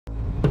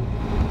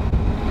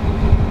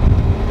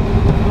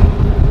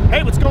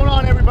what's going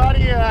on,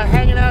 everybody?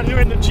 Hanging out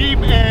here in the Jeep,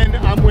 and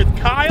I'm with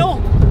Kyle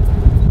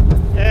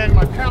and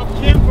my pal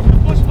Kim from the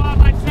Busch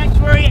Wildlife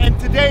Sanctuary, and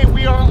today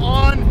we are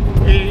on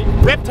a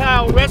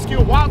reptile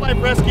rescue, wildlife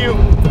rescue.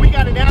 We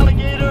got an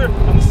alligator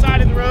on the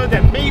side of the road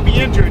that may be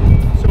injured,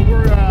 so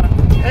we're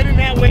heading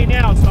that way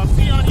now. So I'll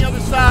see you on the other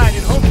side,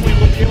 and hopefully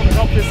we'll be able to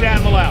help this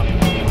animal out.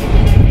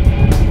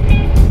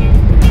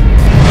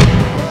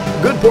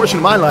 A good portion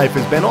of my life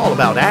has been all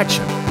about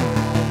action,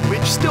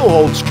 which still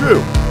holds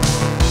true.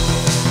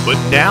 But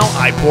now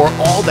I pour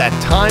all that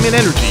time and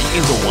energy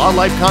into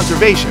wildlife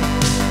conservation,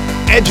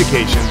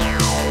 education,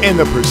 and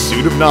the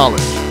pursuit of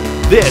knowledge.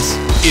 This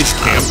is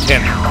Kamp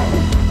Kenan.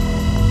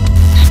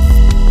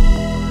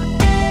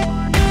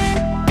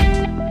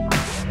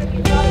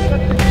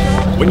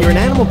 When you're an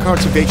animal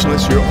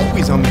conservationist, you're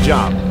always on the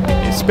job,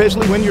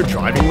 especially when you're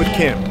driving with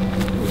Kim,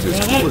 who's as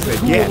cool as they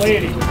get.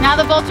 Now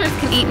the vultures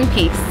can eat in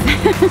peace.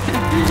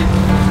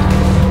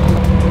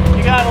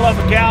 You gotta love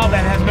a gal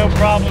that has no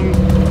problem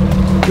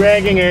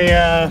dragging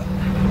a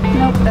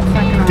nope, that's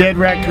not dead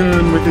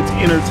raccoon with its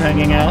innards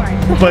hanging out.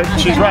 But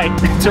she's right,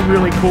 it's a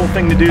really cool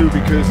thing to do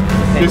because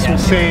this will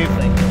save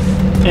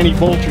any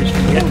vultures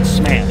from getting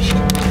smashed.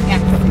 Yeah,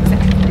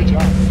 exactly. Good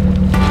job.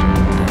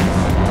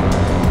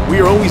 We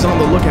are always on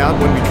the lookout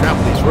when we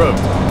travel these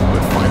roads,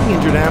 but finding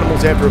injured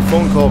animals after a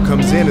phone call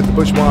comes in at the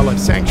Busch Wildlife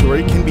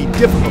Sanctuary can be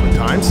difficult at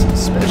times,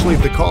 especially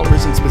if the caller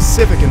isn't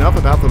specific enough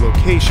about the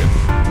location.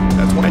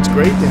 That's why it's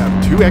great to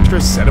have two extra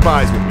set of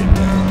eyes with me.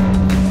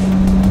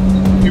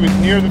 He was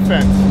near the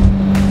fence.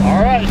 All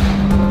right.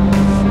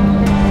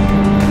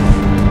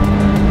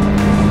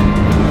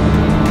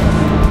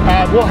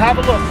 We'll have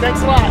a look.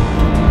 Thanks a lot.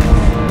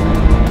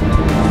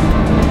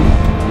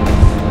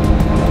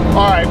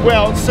 All right,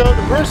 well, so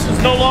the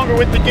person's no longer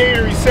with the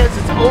gator. He says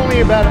it's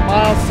only about a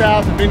mile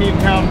south of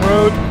Indiantown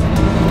Road.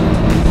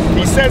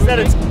 He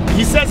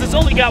says it's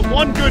only got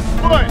one good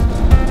foot.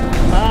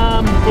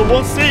 But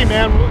we'll see,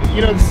 man.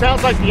 You know, it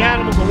sounds like the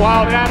animal's a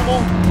wild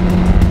animal.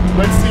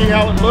 Let's see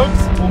how it looks.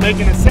 We'll make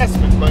an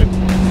assessment, but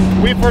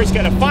we first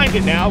got to find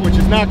it now, which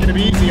is not going to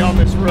be easy on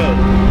this road.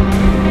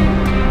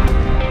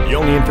 The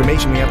only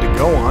information we have to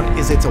go on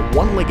is it's a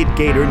one-legged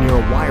gator near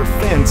a wire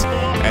fence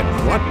at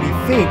what we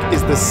think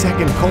is the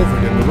second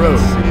culvert in the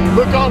road.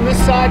 Look on this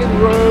side of the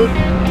road.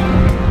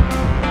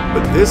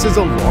 But this is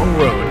a long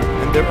road,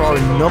 and there are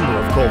a number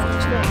of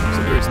culverts,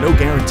 so there is no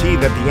guarantee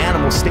that the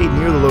animal stayed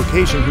near the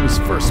location he was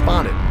first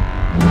spotted.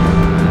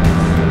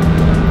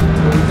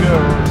 Here we go.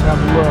 Let's have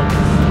a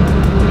look.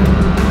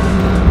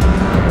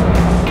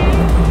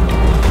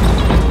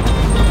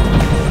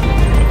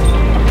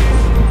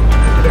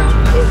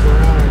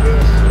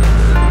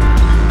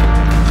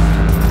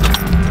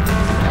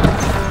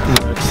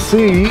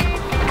 See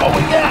what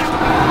we got.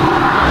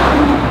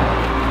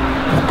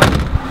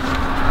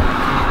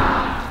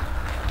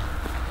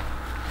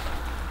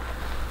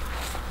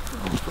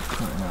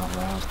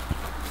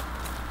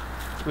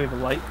 Do we have a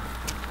light?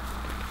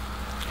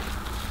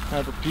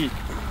 Have a peek.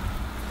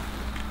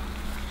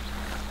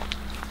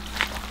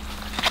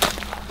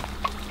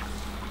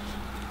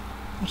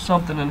 There's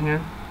something in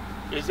here.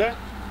 Is there?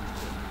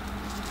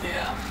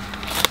 Yeah.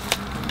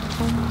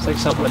 It's like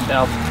something went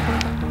down.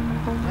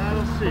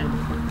 Let's see.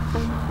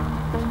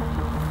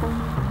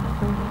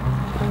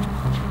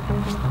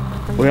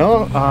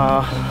 Well,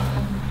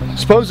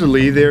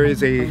 supposedly there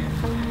is a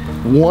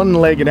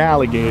one-legged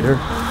alligator,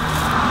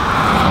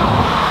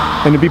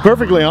 and to be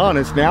perfectly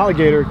honest, an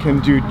alligator can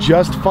do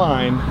just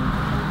fine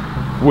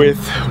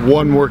with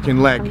one working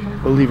leg,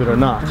 believe it or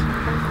not,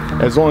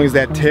 as long as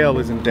that tail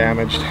isn't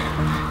damaged.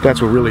 That's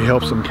what really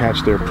helps them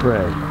catch their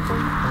prey.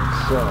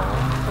 So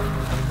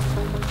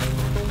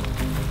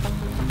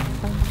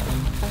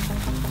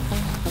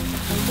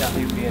Yeah,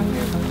 he'd be in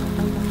here.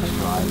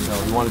 alright,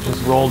 so you want to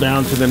just roll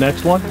down to the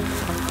next one?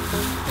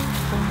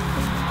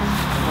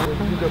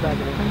 You go back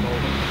in.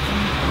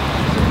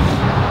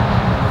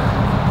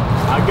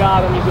 I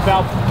got him.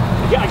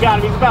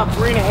 He's about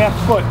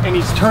 3.5 foot, and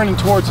he's turning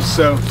towards us.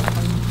 So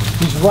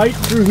he's right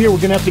through here. We're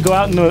gonna have to go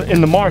out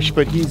in the marsh,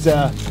 but he's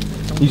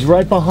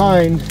right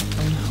behind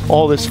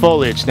all this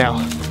foliage.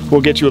 Now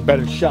we'll get you a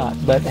better shot.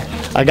 But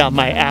I got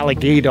my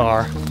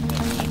alligator.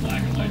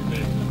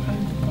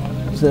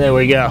 So there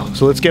we go.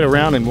 So let's get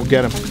around and we'll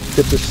get him.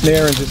 Get the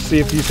snare and just see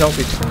if he's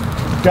healthy.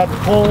 Got the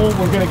pole.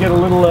 We're gonna get a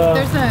little.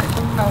 There's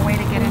a way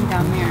to get in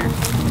down there.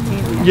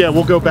 It's easier. Yeah,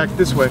 we'll go back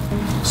this way.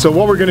 So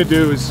what we're gonna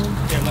do is.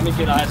 Here, let me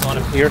get eyes on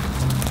him here.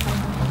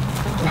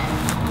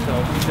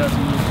 So he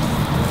doesn't.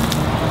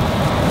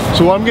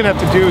 So what I'm gonna have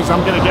to do is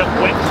I'm gonna get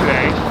wet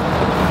today,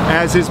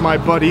 as is my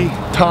buddy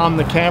Tom,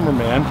 the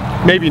cameraman.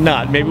 Maybe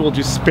not. Maybe we'll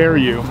just spare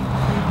you.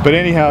 But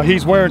anyhow,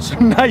 he's wearing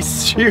some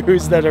nice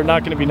shoes that are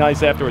not gonna be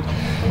nice afterwards.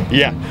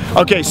 Yeah.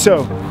 Okay,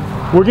 so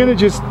we're gonna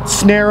just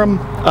snare him.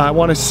 I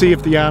wanna see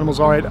if the animal's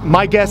all right.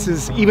 My guess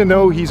is even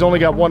though he's only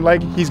got one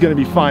leg, he's gonna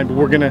be fine, but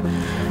we're gonna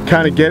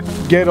kind of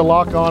get a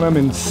lock on him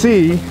and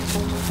see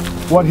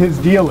what his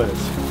deal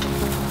is.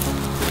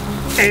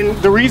 And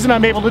the reason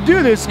I'm able to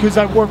do this is because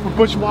I work for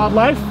Busch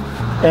Wildlife.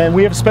 and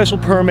we have a special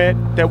permit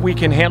that we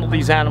can handle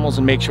these animals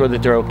and make sure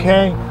that they're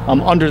okay.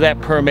 Under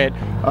that permit,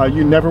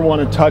 you never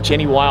want to touch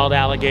any wild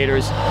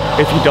alligators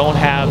if you don't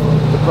have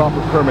the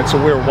proper permit. So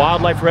we're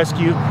wildlife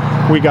rescue.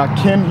 We got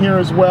Kim here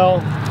as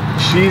well.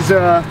 She's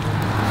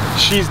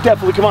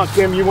definitely, come on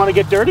Kim, you want to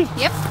get dirty?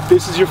 Yep.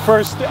 This is your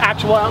first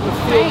actual out in the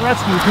field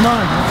rescue. Come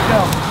on, let's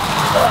go.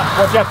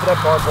 Watch out for that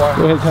barbed wire.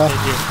 Go ahead, Kyle.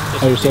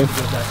 How you saying?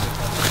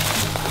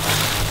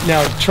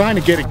 Now, trying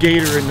to get a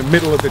gator in the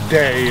middle of the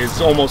day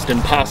is almost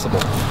impossible.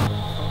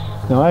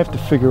 Now I have to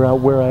figure out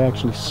where I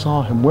actually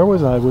saw him. Where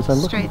was I? Was I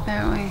looking? Straight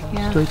that way,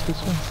 yeah. Straight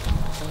this way?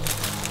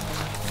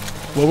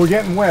 Well, we're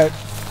getting wet,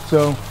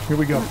 so here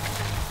we go.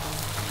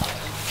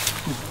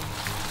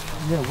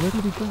 Yeah, where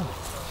did he go?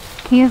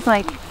 He is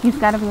like, he's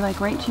got to be like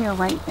right to your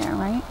right there,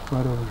 right?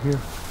 Right over here.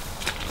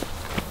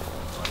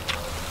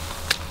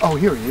 Oh,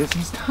 here he is.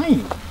 He's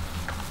tiny.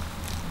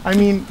 I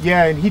mean,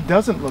 yeah, and he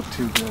doesn't look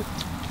too good.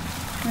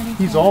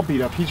 He's all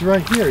beat up. He's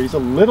right here. He's a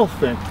little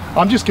thing.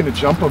 I'm just gonna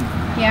jump him.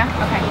 Yeah?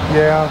 Okay.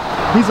 Yeah,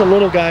 he's a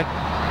little guy.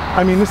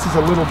 I mean, this is a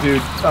little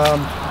dude.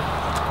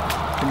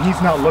 And he's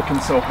not looking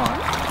so hot.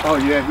 Oh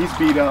yeah, he's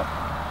beat up.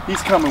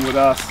 He's coming with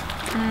us.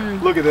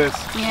 Look at this.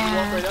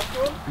 Yeah. Right up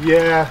to him?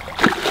 Yeah.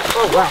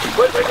 Oh wow.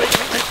 Wait.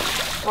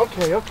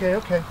 Okay.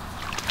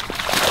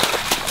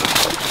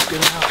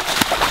 Get him out.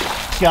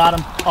 Got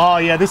him. Oh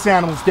yeah, this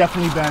animal's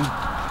definitely been.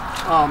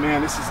 Oh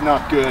man, this is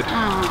not good.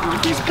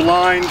 Oh. He's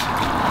blind.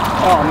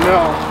 Oh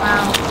no.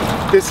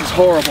 Wow. This is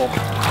horrible.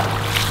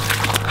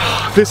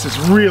 This is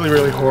really,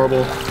 really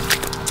horrible.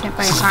 Hit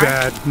by This a is car?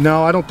 bad.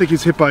 No, I don't think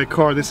he's hit by a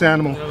car. This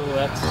animal, No,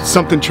 that's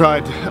something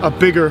tried. A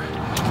bigger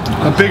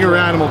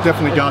animal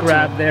definitely got to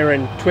grabbed him. there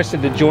and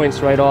twisted the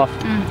joints right off.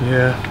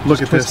 Yeah,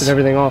 look at Twisted this.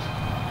 everything off.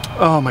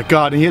 Oh my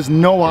God, and he has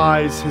no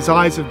eyes. His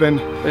eyes have been,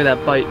 Look at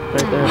that bite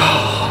right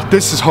there.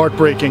 this is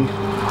heartbreaking.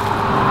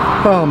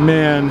 Oh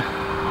man.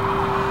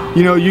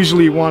 You know,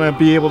 usually you want to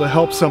be able to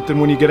help something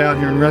when you get out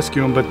here and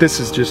rescue them, but this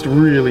is just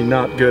really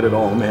not good at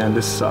all, man.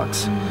 This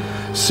sucks.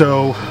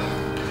 So,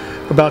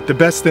 about the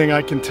best thing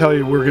I can tell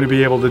you we're going to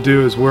be able to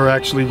do is we're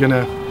actually going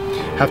to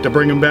have to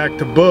bring him back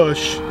to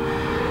Busch,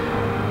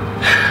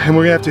 and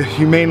we're going to have to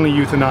humanely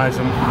euthanize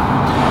him.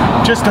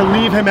 Just to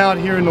leave him out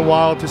here in the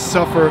wild to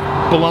suffer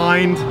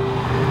blind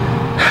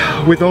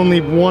with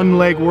only one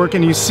leg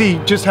working. You see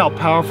just how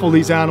powerful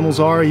these animals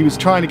are. He was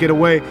trying to get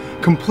away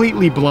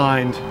completely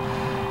blind.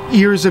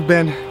 Ears have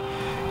been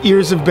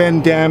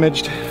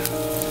damaged,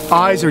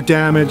 eyes are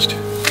damaged,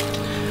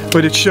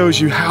 but it shows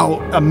you how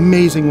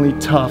amazingly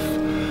tough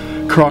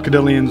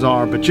crocodilians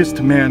are. But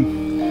just,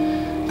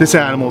 man, this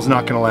animal is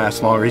not going to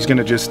last longer. He's going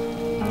to just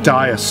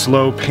die a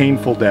slow,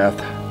 painful death.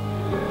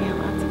 Yeah,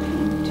 lots of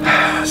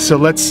pain. So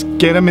let's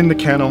get him in the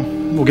kennel.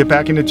 We'll get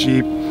back in the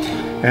Jeep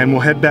and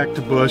we'll head back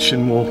to Busch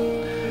and we'll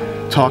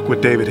talk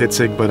with David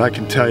Hitzig. But I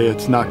can tell you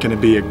it's not going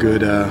to be a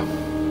good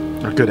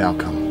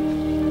outcome.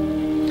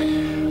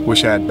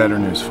 Wish I had better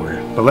news for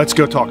you. But let's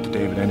go talk to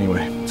David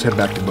anyway. Let's head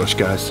back to Busch,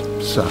 guys.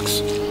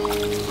 Sucks.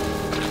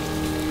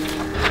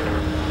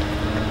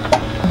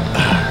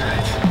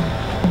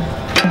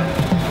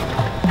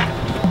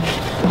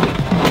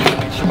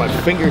 Make sure my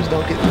fingers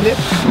don't get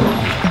nipped.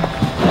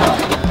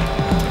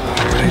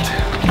 Alright.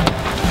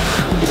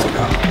 Let's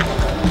go.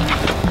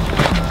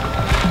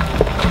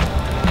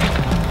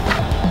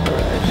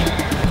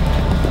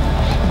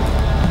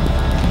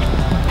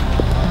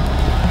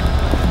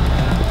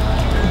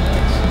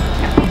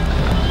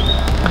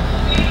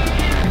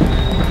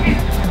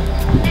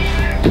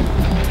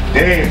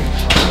 Dave.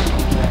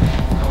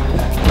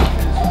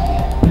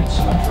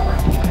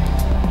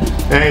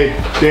 Hey,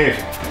 Dave.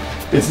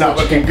 It's not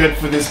looking good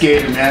for this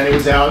gator, man. It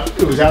was out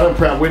on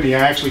Pratt Whitney. I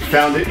actually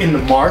found it in the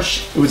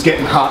marsh. It was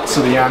getting hot,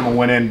 so the animal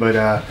went in,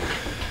 but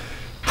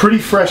pretty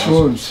fresh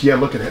wounds. Yeah,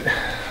 look at it.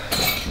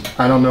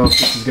 I don't know if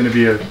this is going to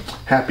be a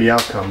happy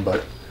outcome,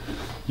 but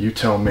you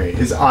tell me.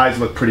 His eyes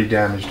look pretty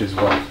damaged as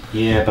well.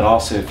 Yeah, but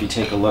also if you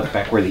take a look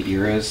back where the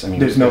ear is, I mean,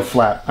 There's no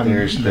flap. I mean,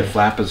 There's the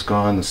flap is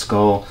gone. The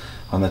skull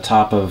on the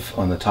top of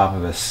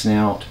a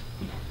snout.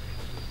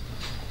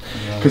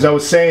 Because I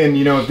was saying,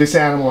 you know, if this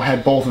animal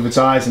had both of its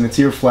eyes and its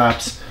ear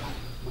flaps,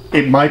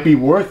 it might be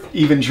worth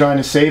even trying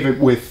to save it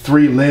with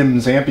 3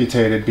 limbs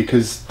amputated,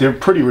 because they're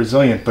pretty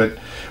resilient, but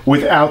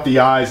without the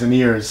eyes and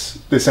ears,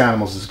 this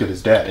animal's as good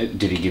as dead.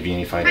 Did he give you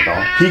any fight at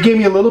all? He gave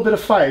me a little bit of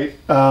fight,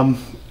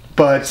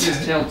 but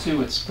His tail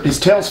too, it's pretty his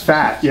tail's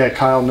fat. Yeah,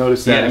 Kyle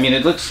noticed that. Yeah, I mean,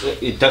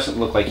 it doesn't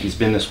look like he's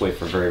been this way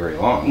for very, very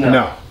long.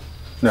 No.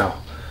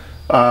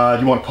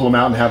 You want to pull him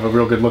out and have a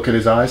real good look at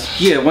his eyes?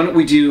 Yeah, why don't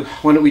we do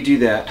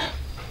that?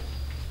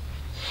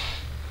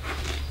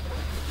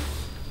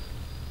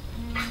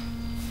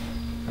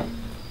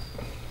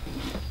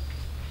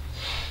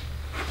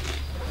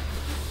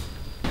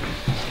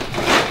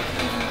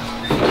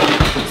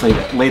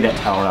 Let's lay that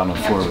towel out on the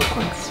floor real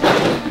quick.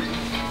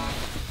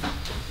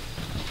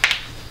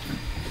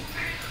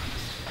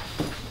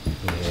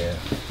 Yeah,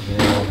 you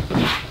know,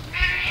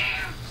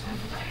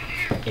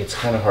 it's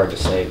kind of hard to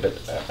say, but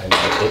I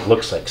mean, it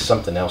looks like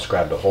something else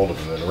grabbed a hold of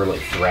him and really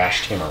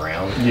thrashed him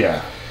around.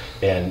 Yeah.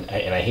 and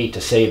I hate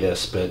to say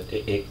this, but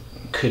it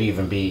could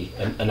even be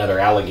another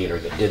alligator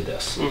that did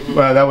this.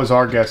 Well, that was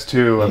our guess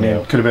too. I mean, Yeah.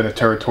 it could have been a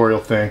territorial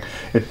thing.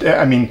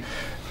 I mean,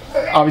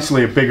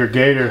 obviously a bigger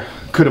gator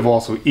could have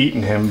also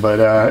eaten him, but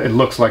it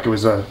looks like it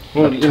was a.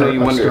 Well, you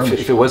wonder skirmish.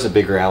 if it was a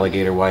bigger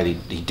alligator, why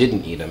he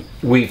didn't eat him.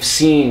 We've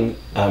seen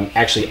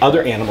actually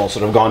other animals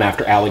that have gone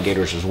after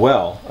alligators as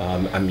well.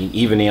 I mean,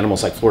 even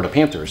animals like Florida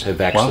panthers have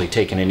actually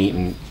taken and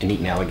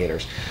eaten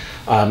alligators.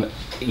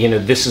 You know,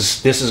 this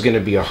is going to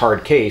be a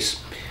hard case.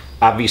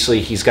 Obviously,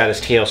 he's got his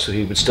tail, so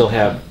he would still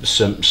have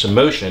some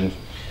motion.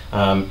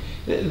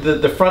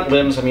 The front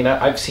limbs. I mean,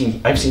 I've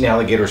seen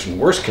alligators in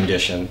worse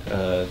condition.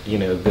 You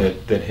know,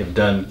 that have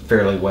done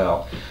fairly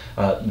well.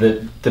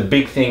 The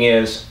big thing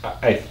is,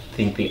 I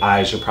think the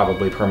eyes are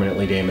probably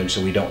permanently damaged,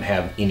 so we don't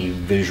have any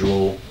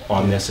visual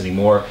on this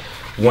anymore.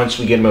 Once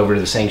we get him over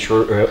to the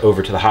sanctuary,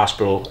 over to the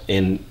hospital,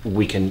 and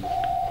we can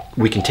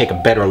take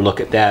a better look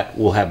at that,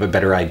 we'll have a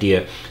better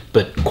idea.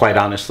 But quite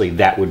honestly,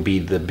 that would be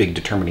the big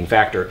determining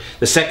factor.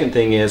 The second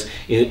thing is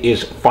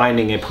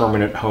finding a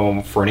permanent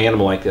home for an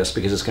animal like this,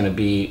 because it's going to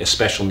be a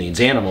special needs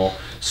animal.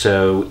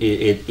 So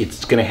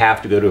it's going to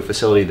have to go to a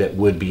facility that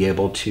would be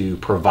able to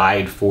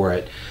provide for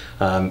it.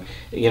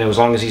 You know, as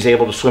long as he's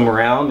able to swim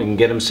around and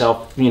get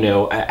himself, you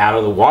know, out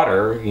of the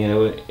water, you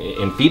know,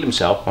 and feed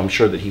himself, I'm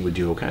sure that he would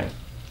do okay.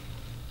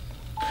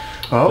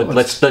 Oh, But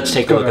let's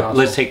take a look at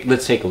let's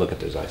take a look at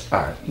those eyes. All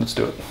right, let's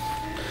do it.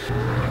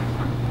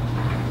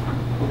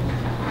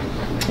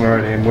 All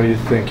right, Ann, what do you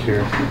think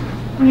here?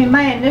 I mean,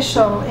 my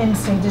initial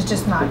instinct is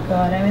just not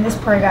good. I mean, this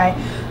poor guy,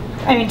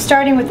 I mean,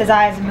 starting with his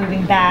eyes and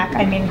moving back,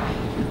 I mean,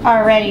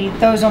 already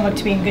those don't look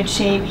to be in good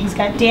shape. He's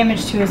got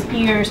damage to his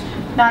ears,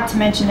 not to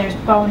mention there's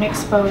bone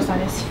exposed on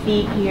his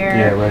feet here.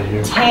 Yeah, right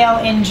here. Tail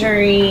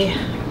injury.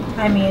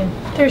 I mean,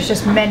 there's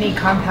just many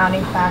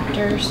compounding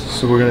factors.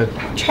 So we're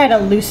gonna Try to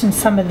loosen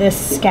some of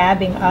this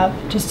scabbing up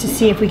just to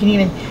see if we can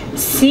even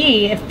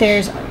see if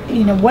there's,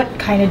 you know, what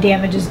kind of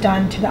damage is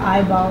done to the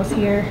eyeballs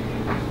here.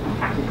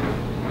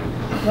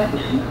 But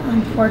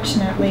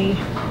unfortunately,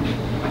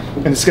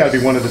 and it's got to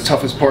be one of the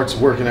toughest parts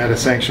of working at a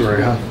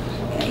sanctuary, huh?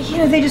 you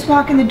know, they just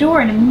walk in the door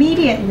and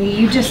immediately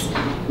you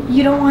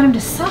don't want them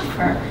to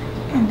suffer.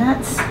 And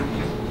that's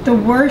the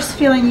worst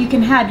feeling you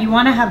can have. You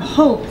want to have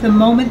hope the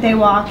moment they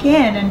walk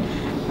in,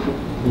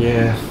 and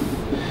Yeah.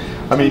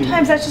 I mean,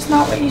 sometimes that's just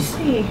not what you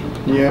see.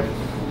 yeah.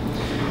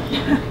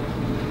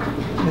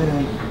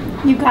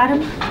 You got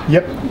him?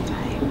 Yep.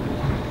 Okay.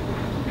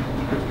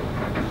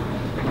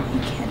 Hey,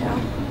 kiddo.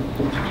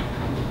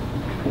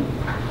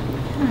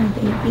 Hi,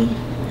 baby.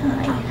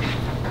 Hi.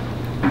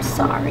 I'm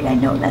sorry. I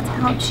know that's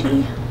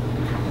ouchy.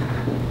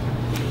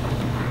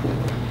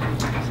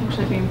 It's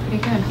actually being pretty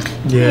good.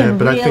 Yeah, Being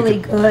but really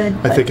good.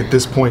 I think at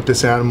this point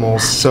this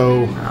animal's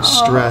so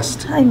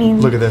stressed. I mean,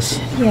 Look at this.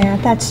 Yeah,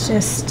 that's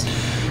just.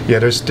 Yeah,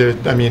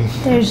 I mean,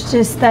 There's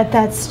just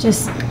that's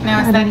just.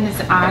 Now, is that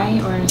his eye,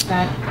 or is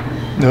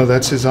that, no,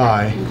 that's his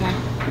eye. okay.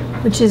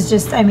 Which is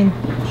just, I mean,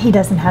 he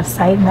doesn't have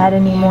sight in that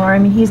anymore. I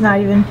mean, he's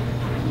not even,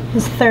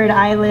 his third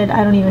eyelid,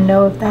 I don't even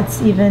know if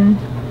that's even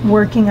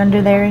working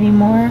under there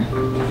anymore.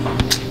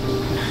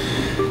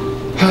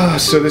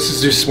 So this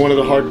is just one of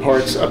the hard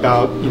parts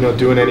about, you know,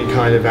 doing any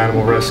kind of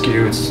animal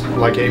rescue. It's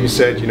like Amy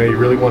said, you know, you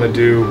really want to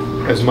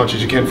do as much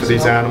as you can for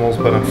these animals,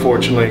 but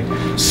unfortunately,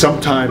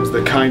 sometimes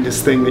the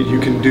kindest thing that you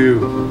can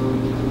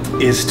do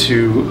is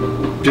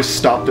to just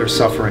stop their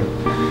suffering.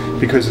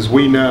 Because as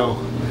we know,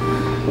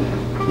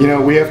 you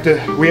know, we have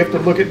to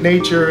look at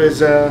nature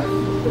as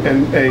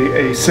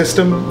a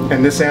system,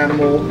 and this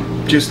animal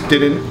just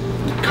didn't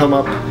come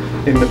up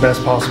in the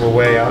best possible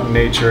way out in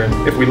nature,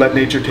 and if we let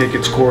nature take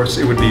its course,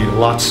 it would be a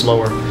lot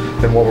slower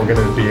than what we're going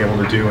to be able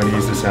to do and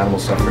ease this animal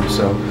suffering.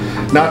 So,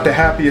 not the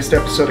happiest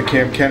episode of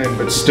Kamp Kenan,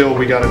 but still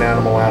we got an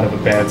animal out of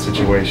a bad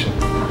situation.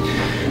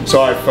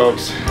 So, alright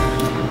folks,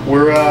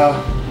 we're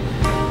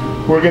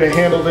going to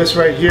handle this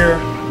right here.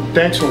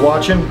 Thanks for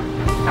watching.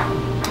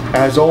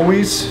 As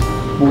always,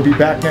 we'll be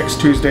back next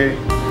Tuesday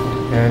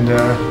and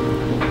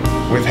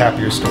with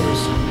happier stories.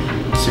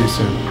 See you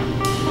soon.